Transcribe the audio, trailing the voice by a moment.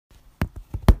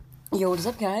Yo, what's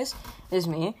up, guys? It's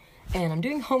me, and I'm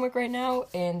doing homework right now,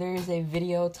 and there's a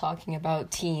video talking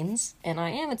about teens, and I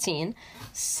am a teen,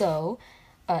 so,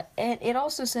 and it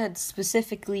also said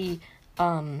specifically,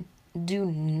 do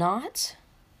not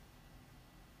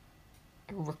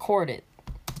record it.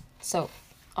 So,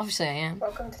 obviously I am.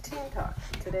 Welcome to Teen Talk.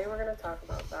 Today we're going to talk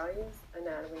about values,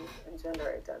 anatomy, and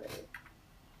gender identity.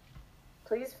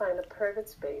 Please find a private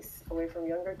space away from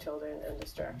younger children and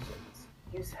distractions.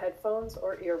 Use headphones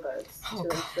or earbuds to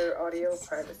ensure audio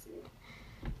privacy.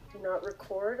 Do not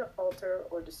record, alter,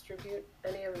 or distribute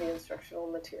any of the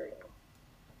instructional material.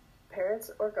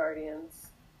 Parents or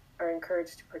guardians are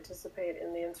encouraged to participate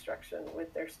in the instruction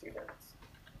with their students.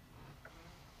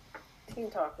 Teen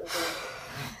Talk is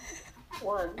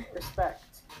 1.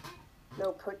 Respect.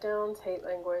 No put-downs, hate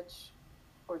language,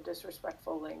 or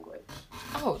disrespectful language.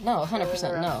 Oh, no,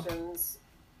 100% no.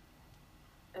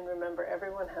 And remember,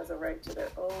 everyone has a right to their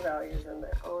own values and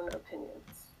their own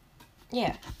opinions.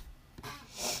 Yeah.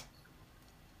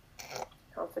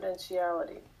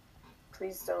 Confidentiality.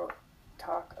 Please don't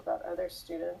talk about other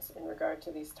students in regard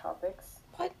to these topics.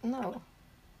 What? No.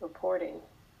 Reporting.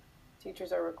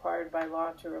 Teachers are required by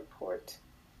law to report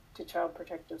to Child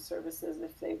Protective Services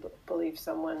if they believe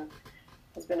someone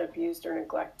has been abused or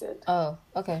neglected. Oh,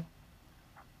 okay.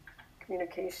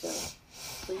 Communication.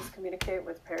 Please communicate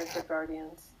with parents or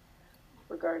guardians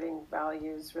regarding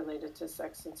values related to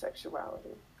sex and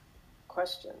sexuality.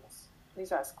 Questions.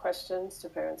 Please ask questions to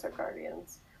parents or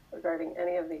guardians regarding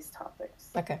any of these topics.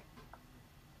 Okay.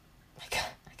 I got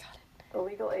it. The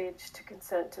legal age to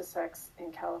consent to sex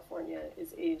in California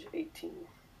is age 18.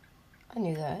 I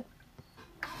knew that.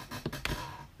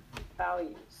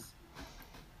 Values.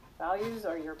 Values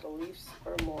are your beliefs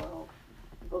or moral.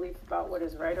 A belief about what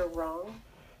is right or wrong,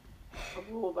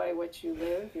 a rule by which you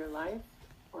live your life,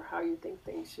 or how you think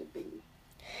things should be.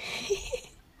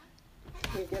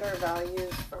 We get our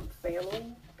values from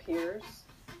family, peers,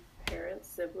 parents,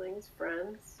 siblings,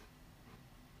 friends,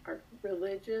 our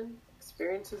religion,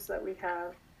 experiences that we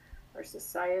have, our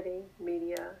society,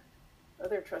 media,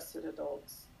 other trusted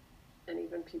adults, and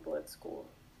even people at school.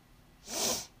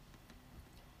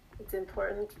 It's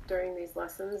important during these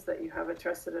lessons that you have a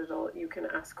trusted adult you can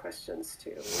ask questions to.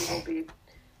 We will be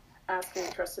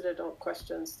asking trusted adult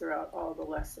questions throughout all the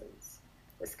lessons.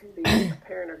 This can be a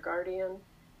parent or guardian,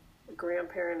 a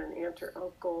grandparent, an aunt or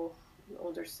uncle, an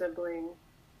older sibling,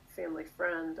 family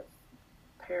friend,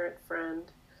 a parent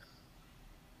friend,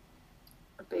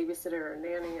 a babysitter or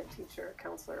nanny, a teacher, a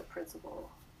counselor, a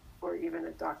principal, or even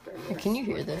a doctor. Can you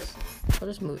hear this? I'll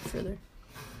just move it further.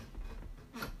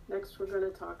 Next, we're going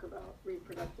to talk about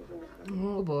reproductive anatomy.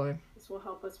 Oh boy. This will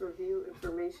help us review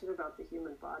information about the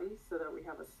human body so that we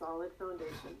have a solid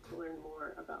foundation to learn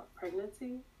more about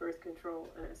pregnancy, birth control,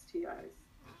 and STIs.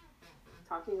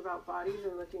 Talking about bodies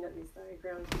and looking at these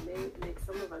diagrams may make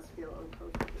some of us feel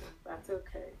uncomfortable. That's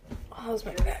okay. Oh, that's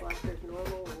my It's back. like there's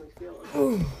normal when we feel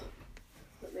uncomfortable.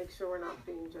 But make sure we're not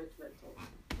being judgmental.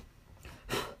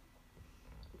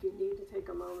 If you need to take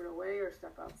a moment away or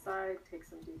step outside, take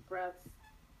some deep breaths.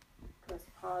 Press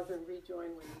pause and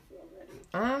rejoin when you feel ready.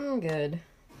 I'm good.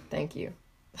 Thank you.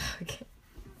 Okay.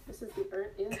 This is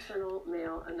the internal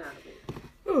male anatomy.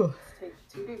 Ooh. Let's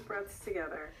take 2 deep breaths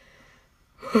together.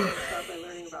 Let's start by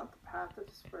learning about the path of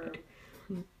sperm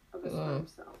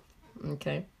cell.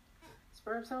 Okay.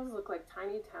 Sperm cells look like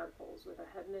tiny tadpoles with a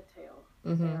head and a tail.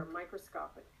 Mm-hmm. They are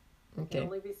microscopic. They can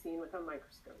only be seen with a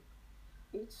microscope.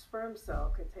 Each sperm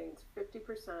cell contains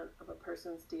 50% of a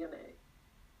person's DNA,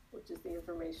 which is the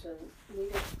information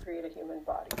needed to create a human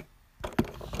body.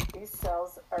 These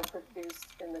cells are produced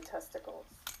in the testicles.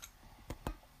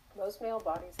 Most male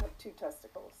bodies have 2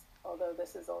 testicles, although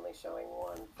this is only showing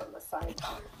 1 from a side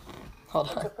view. Hold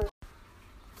on.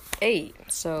 Hey,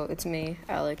 so it's me,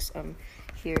 Alex. I'm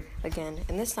here again,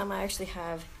 and this time I actually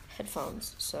have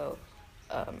headphones, so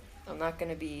I'm not going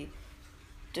to be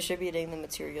distributing the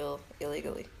material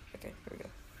illegally. Okay, here we go.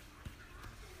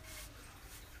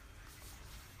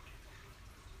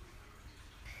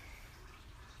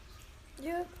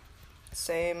 Yep.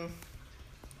 Same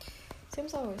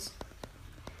as always.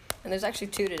 And there's actually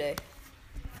 2 today.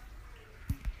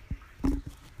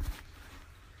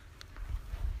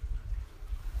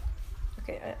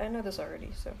 Okay, I know this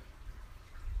already, so.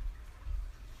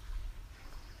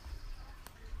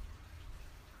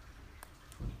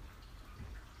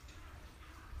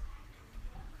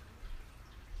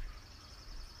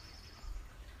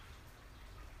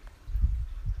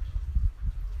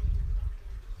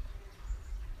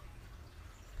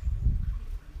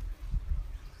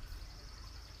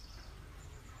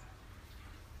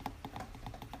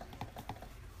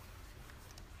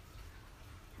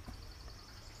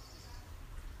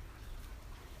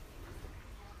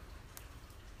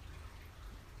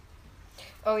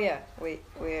 Oh yeah, wait,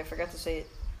 I forgot to say it.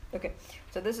 Okay,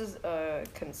 so this is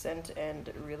consent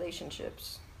and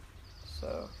relationships.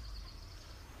 So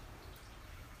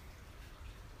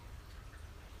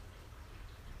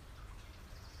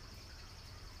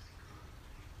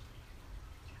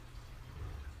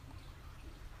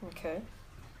okay.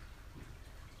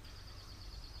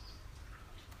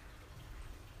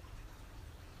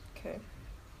 Okay.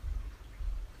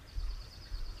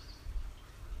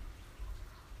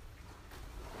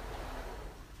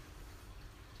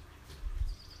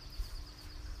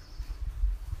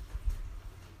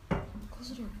 Close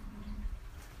the door.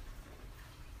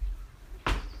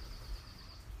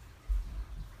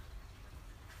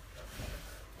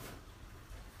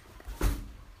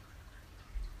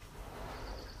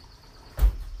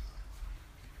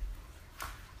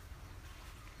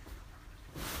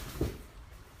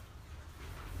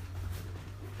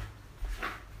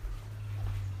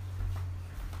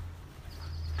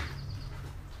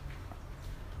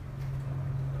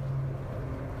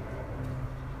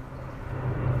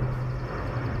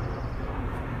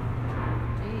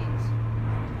 Jeez.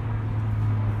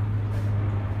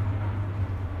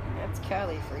 That's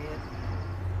Cali for you.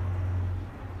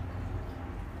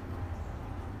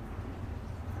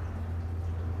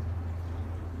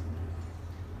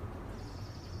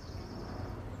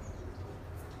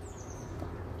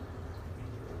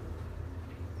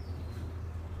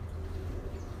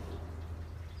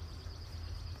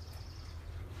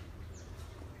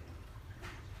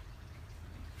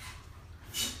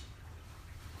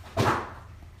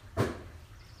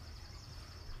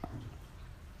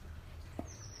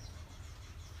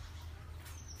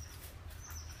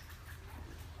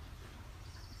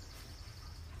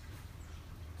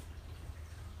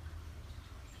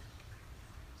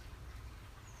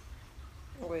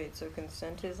 Wait, so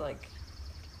consent is like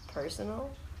personal?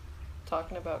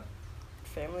 Talking about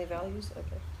family values?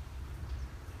 Okay.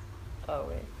 Oh,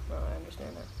 wait. No, I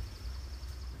understand that.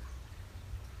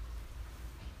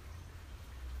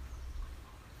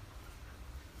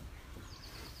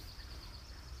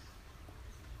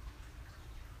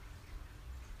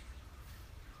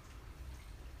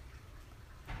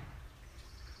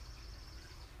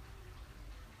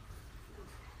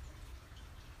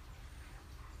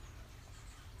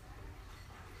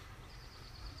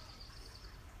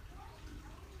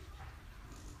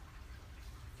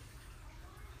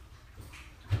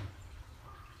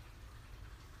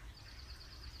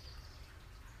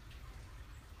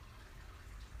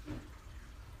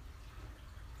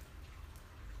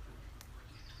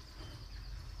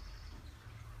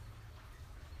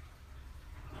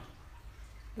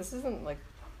 This isn't like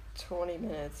 20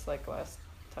 minutes like last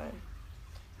time.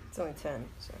 It's only 10,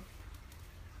 so.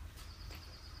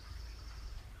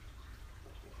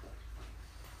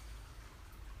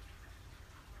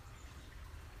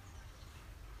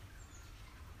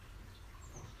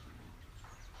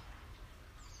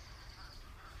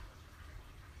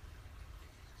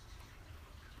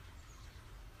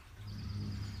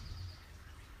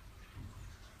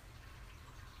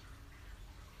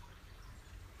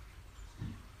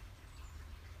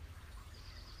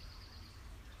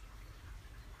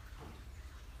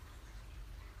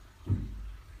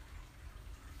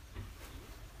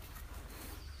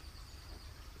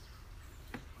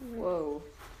 Whoa.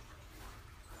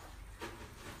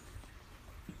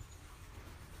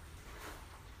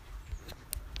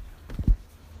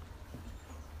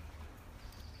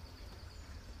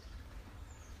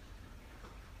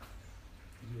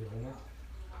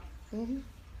 Mm-hmm.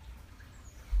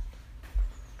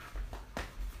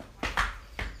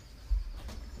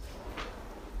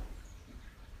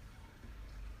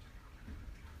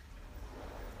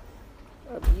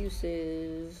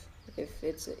 Abusive.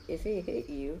 If he hit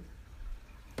you,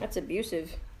 that's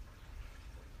abusive.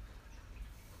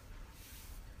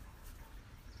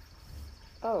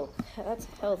 Oh, that's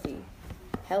healthy.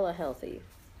 Hella healthy.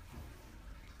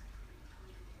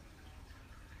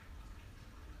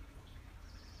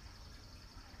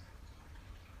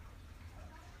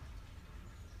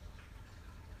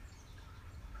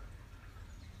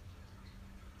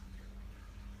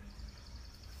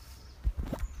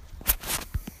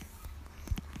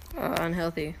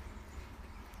 Unhealthy.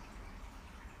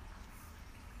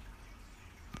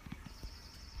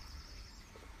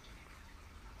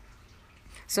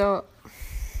 So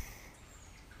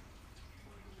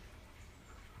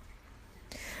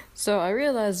I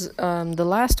realized the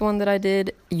last one that I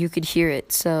did, you could hear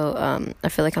it. So I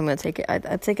feel like I'm gonna take it.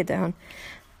 I'd take it down.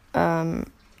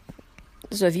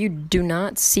 So if you do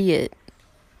not see it,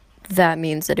 that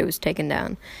means that it was taken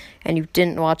down, and you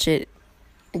didn't watch it.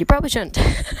 You probably shouldn't.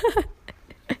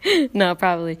 No,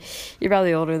 probably. You're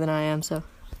probably older than I am, so.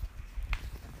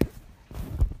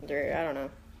 I don't know.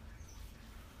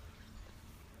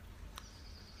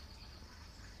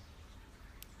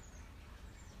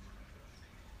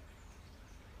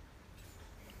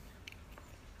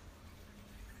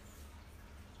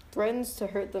 Threatens to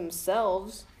hurt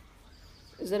themselves.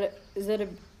 Is it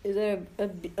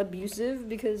abusive?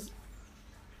 Because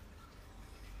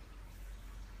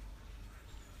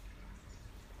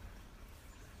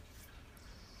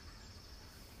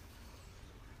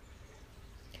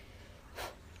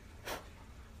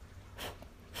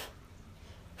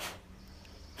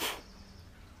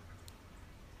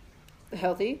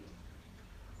healthy.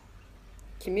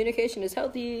 Communication is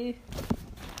healthy.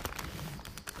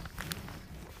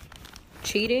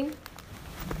 Cheating,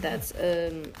 that's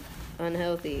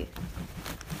unhealthy.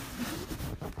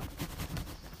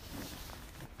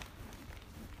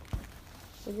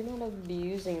 But you're not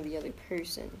abusing the other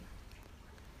person.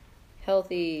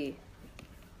 Healthy.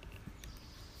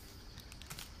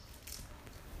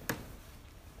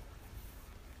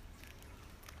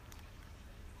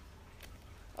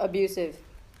 Abusive.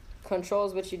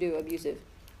 Controls what you do. Abusive.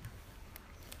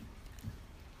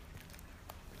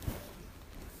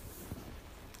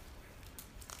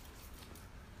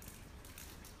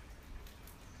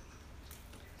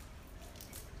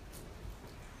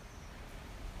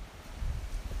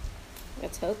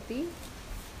 That's healthy.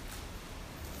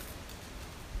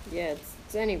 Yeah,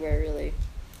 it's anywhere really.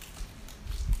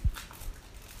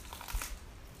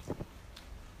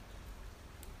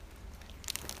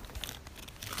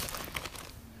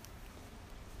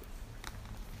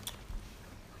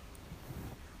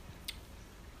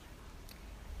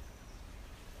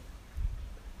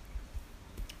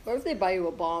 What if they buy you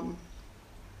a bomb?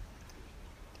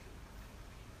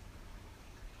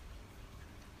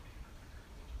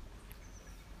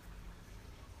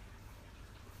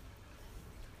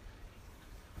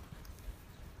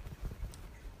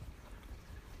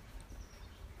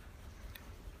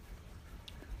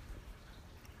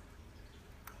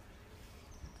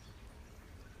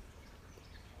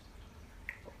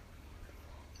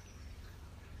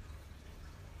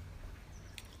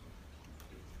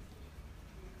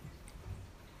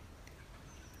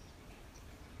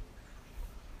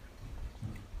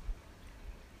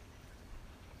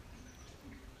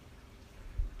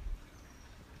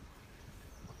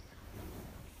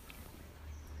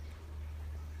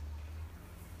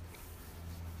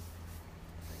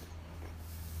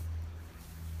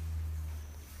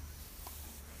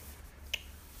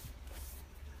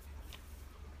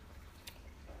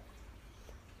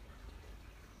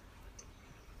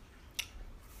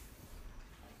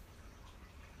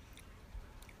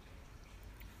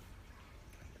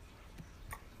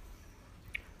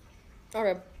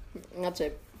 Okay, that's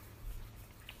it.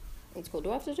 That's cool. Do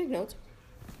I have to take notes?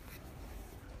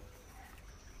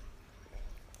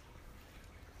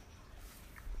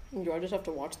 Do I just have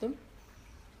to watch them?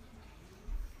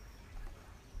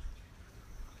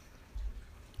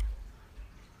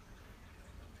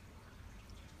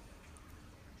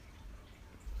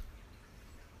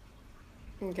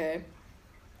 Okay.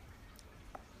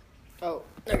 Oh,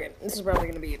 okay. This is probably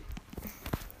gonna be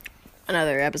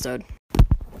another episode.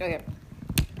 Okay.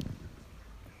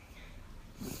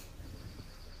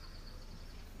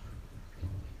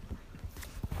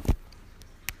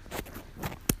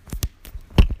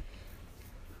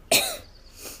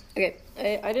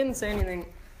 Okay, I didn't say anything.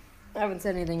 I haven't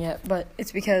said anything yet, but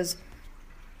it's because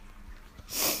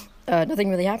nothing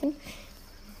really happened.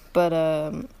 But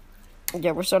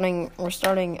yeah, we're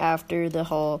starting after the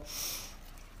whole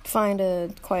find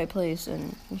a quiet place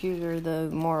and here are the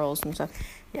morals and stuff.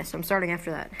 Yes, I'm starting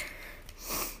after that.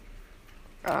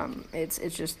 It's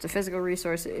just the physical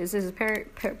resources. This is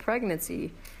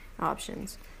pregnancy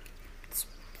options. It's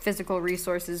physical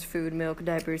resources, food, milk,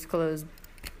 diapers, clothes,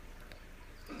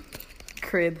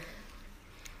 crib,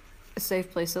 a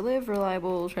safe place to live,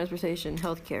 reliable transportation,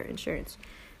 healthcare, insurance,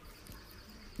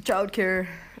 childcare,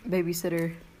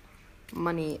 babysitter,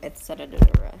 money, etc.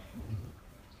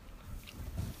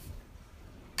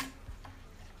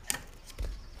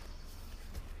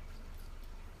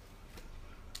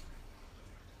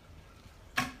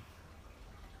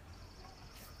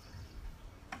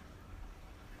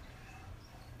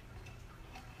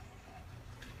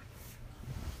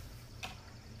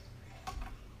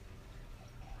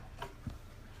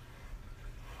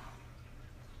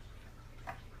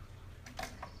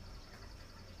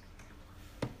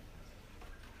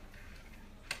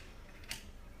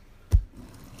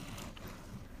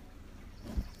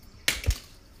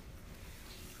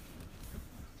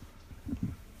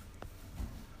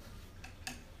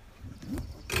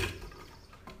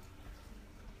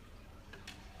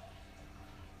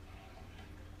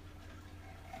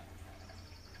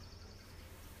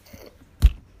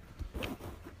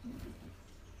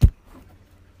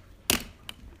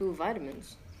 Ooh,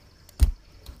 vitamins.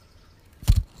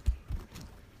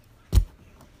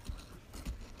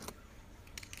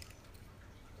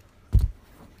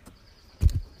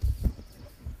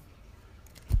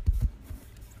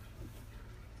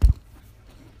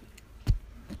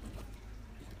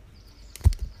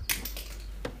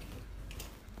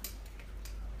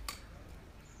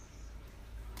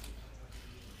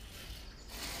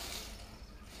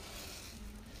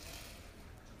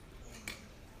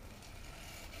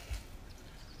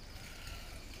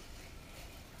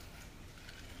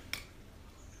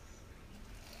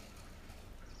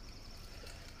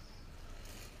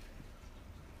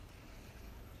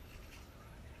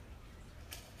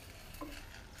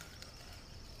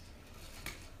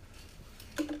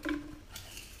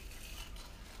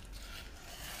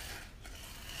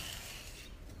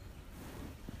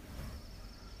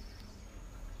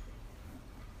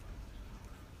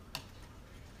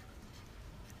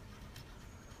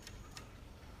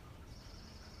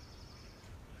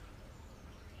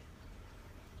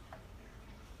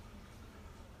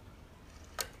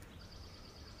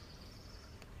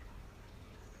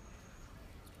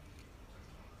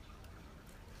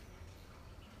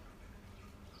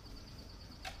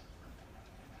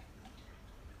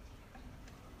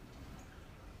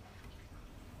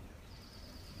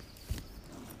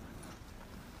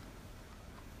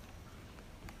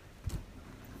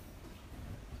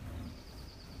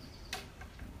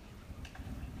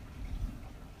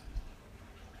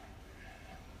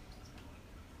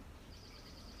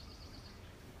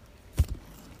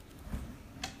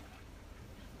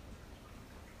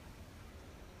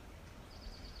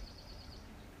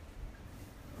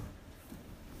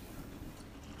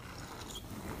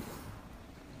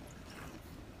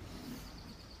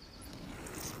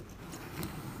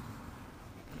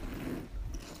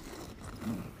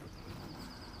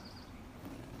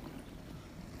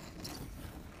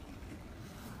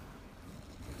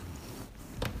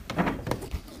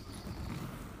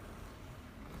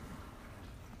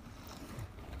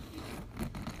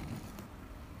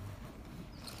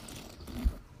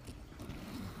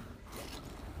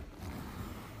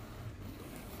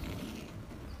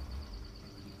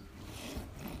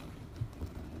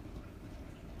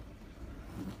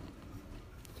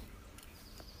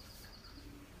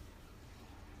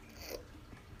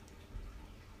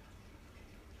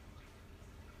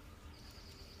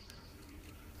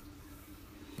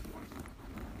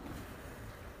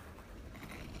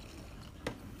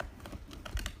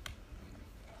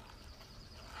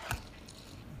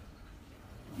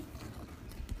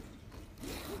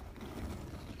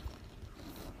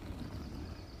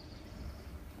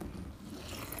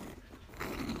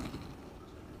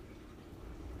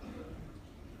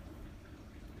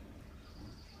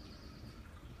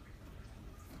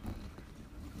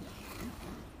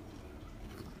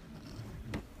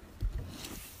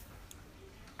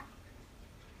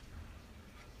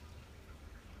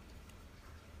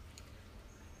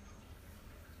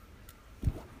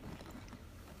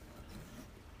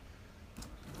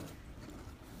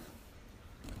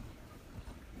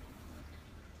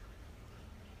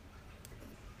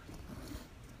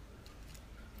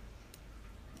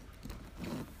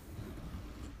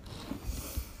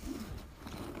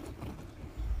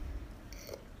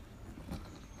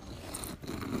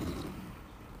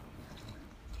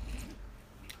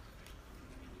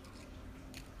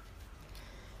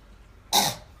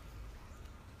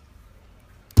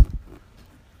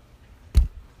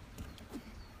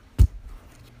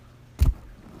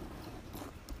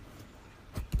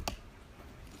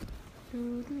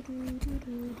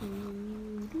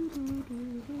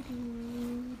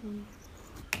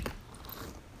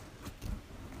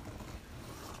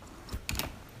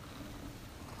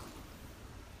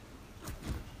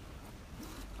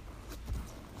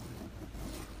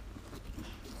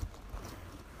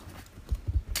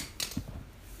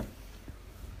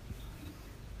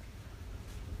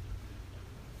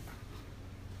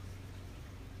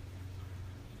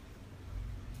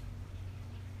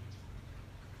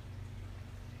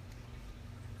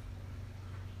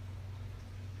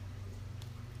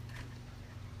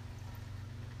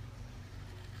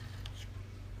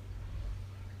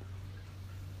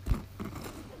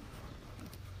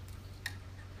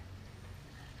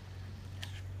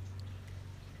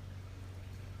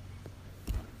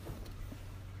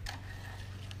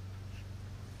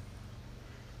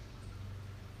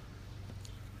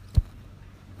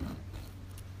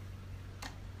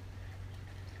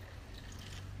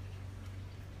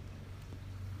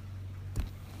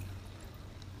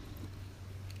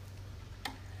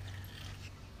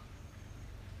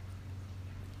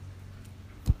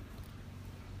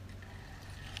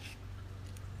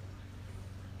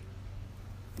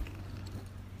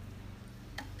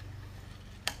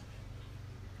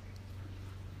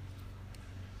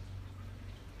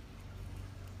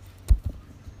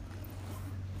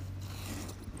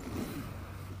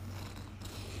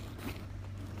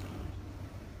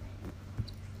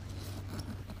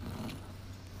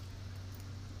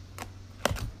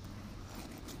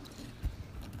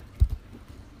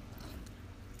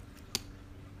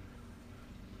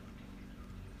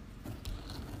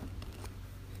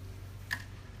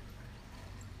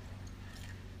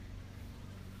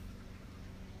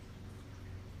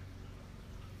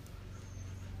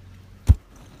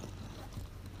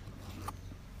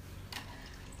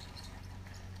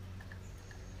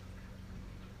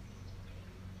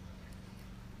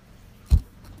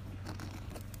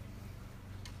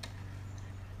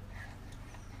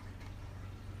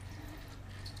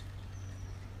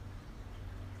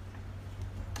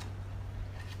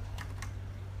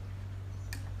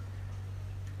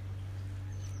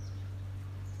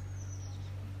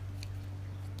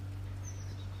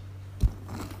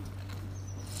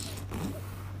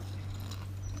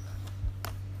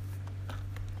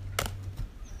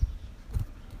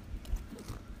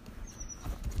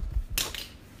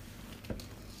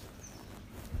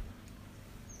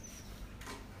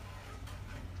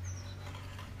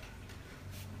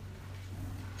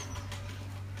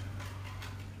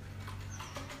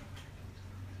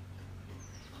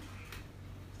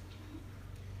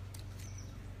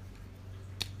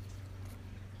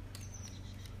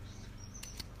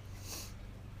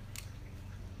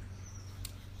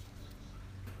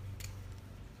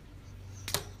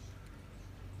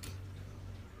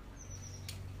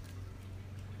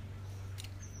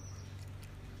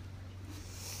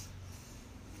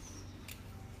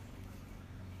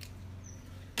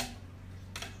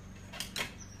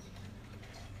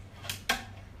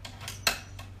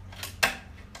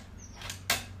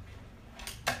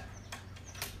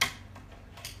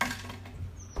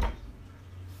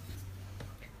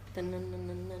 Dun, dun, dun,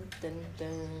 dun, dun, dun,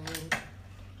 dun.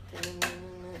 Dun, dun, dun,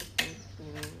 dun,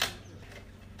 dun, dun.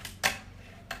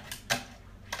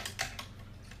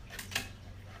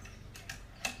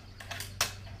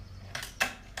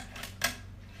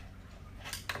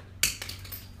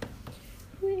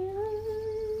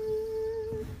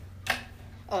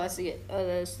 Oh, that's the end. Oh,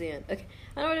 that's the end. Okay.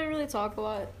 I know I didn't really talk a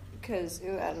lot because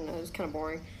I don't know, it was kind of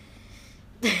boring.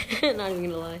 Not even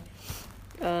gonna lie.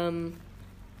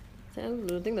 I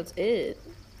think that's it.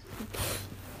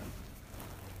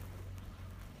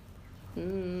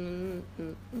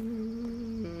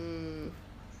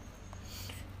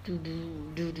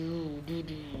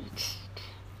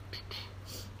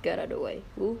 Get out of the way.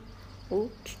 Ooh,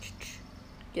 ooh.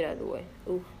 Get out of the way.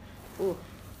 Ooh, ooh.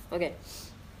 Okay.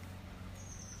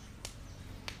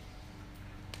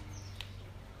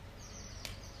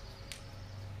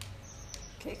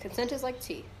 Okay, consent is like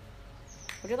tea.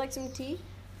 Would you like some tea?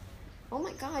 Oh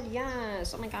my god,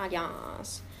 yes. Oh my god,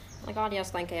 yes. Oh my god, yes,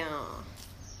 thank you.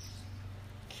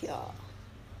 Yeah.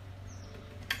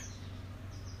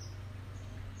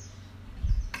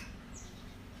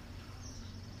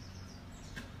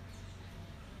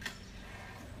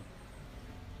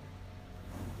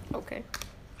 Okay.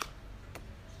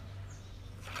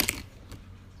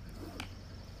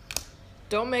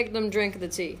 Don't make them drink the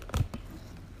tea.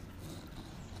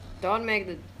 Don't make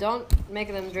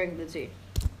them drink the tea.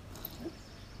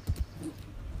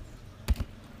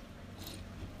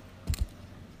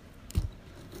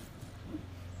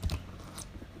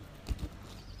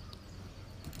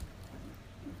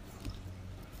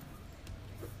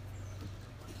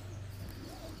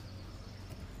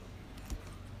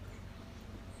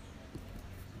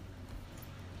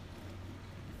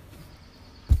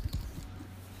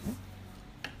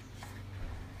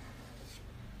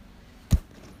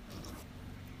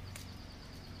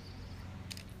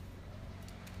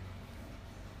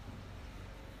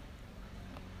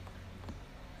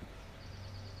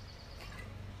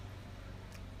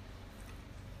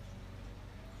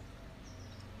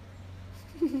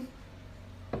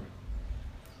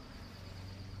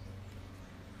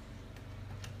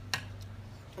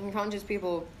 Unconscious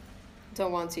people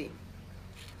don't want tea.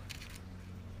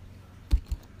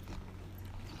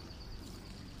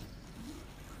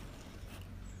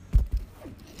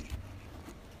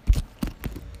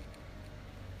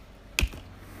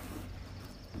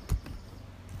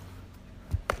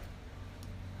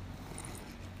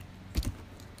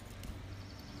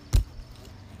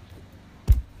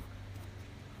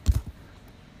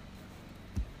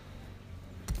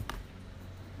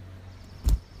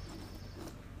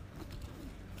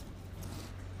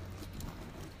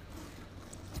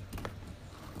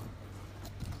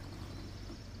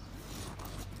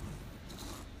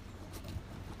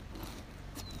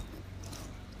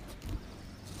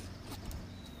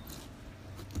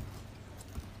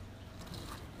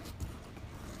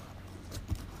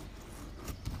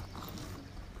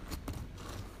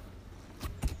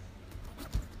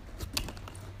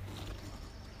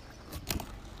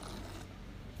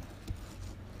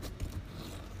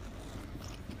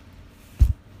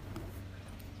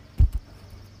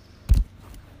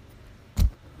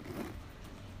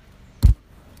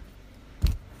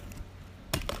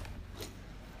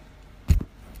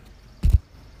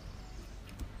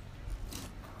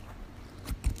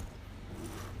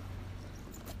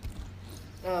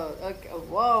 Oh, okay.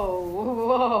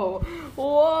 Whoa.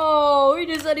 He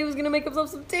just said he was gonna make himself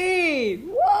some tea.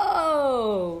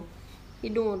 Whoa. He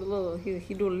doing a little.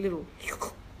 He doing a little.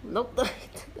 Nope.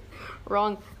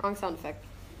 wrong sound effect.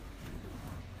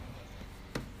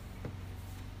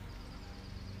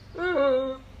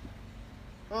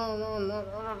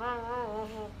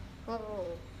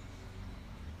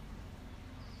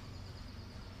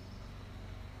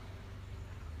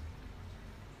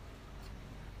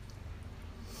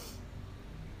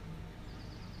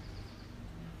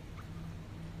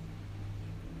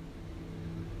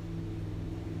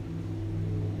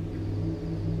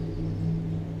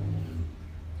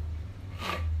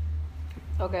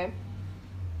 Okay.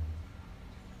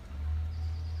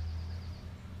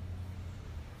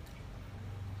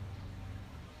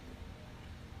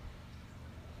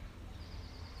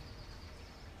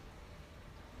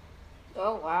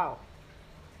 Oh, wow.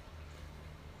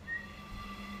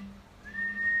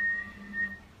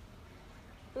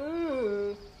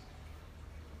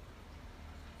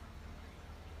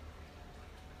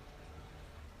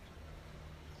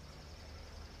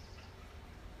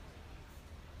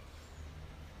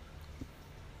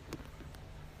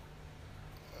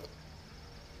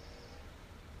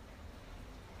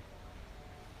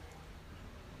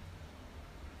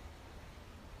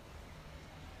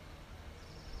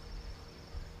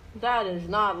 That is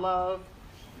not love.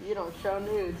 You don't show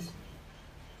nudes.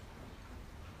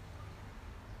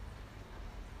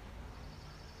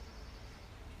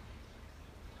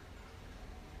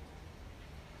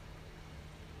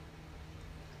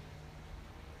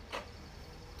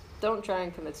 Don't try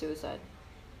and commit suicide.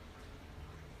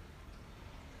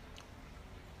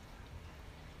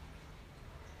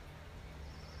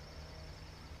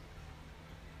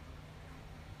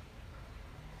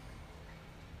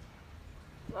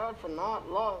 That's not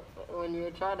love when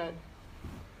you try to.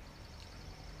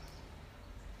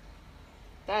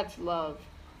 That's love.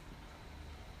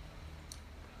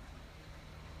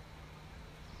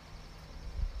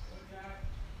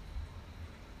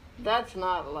 That's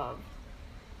not love.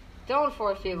 Don't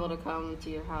force people to come to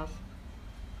your house.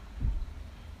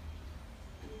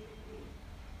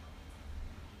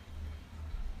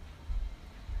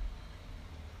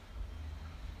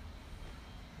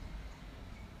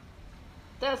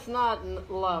 That's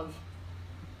not love.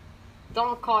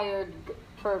 Don't call your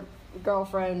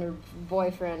girlfriend or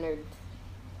boyfriend or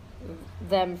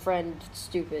them friend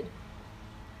stupid.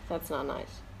 That's not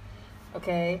nice.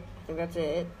 Okay, I think that's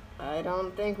it. I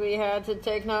don't think we had to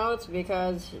take notes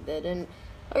because they didn't.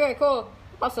 Okay, cool.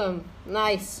 Awesome.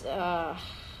 Nice. I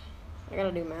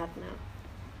gotta do math now.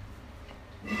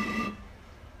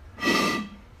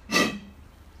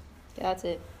 That's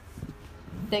it.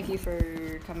 Thank you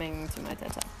for coming to my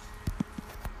TED Talk.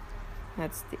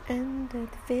 That's the end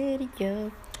of the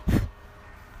video.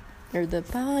 Or the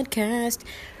podcast.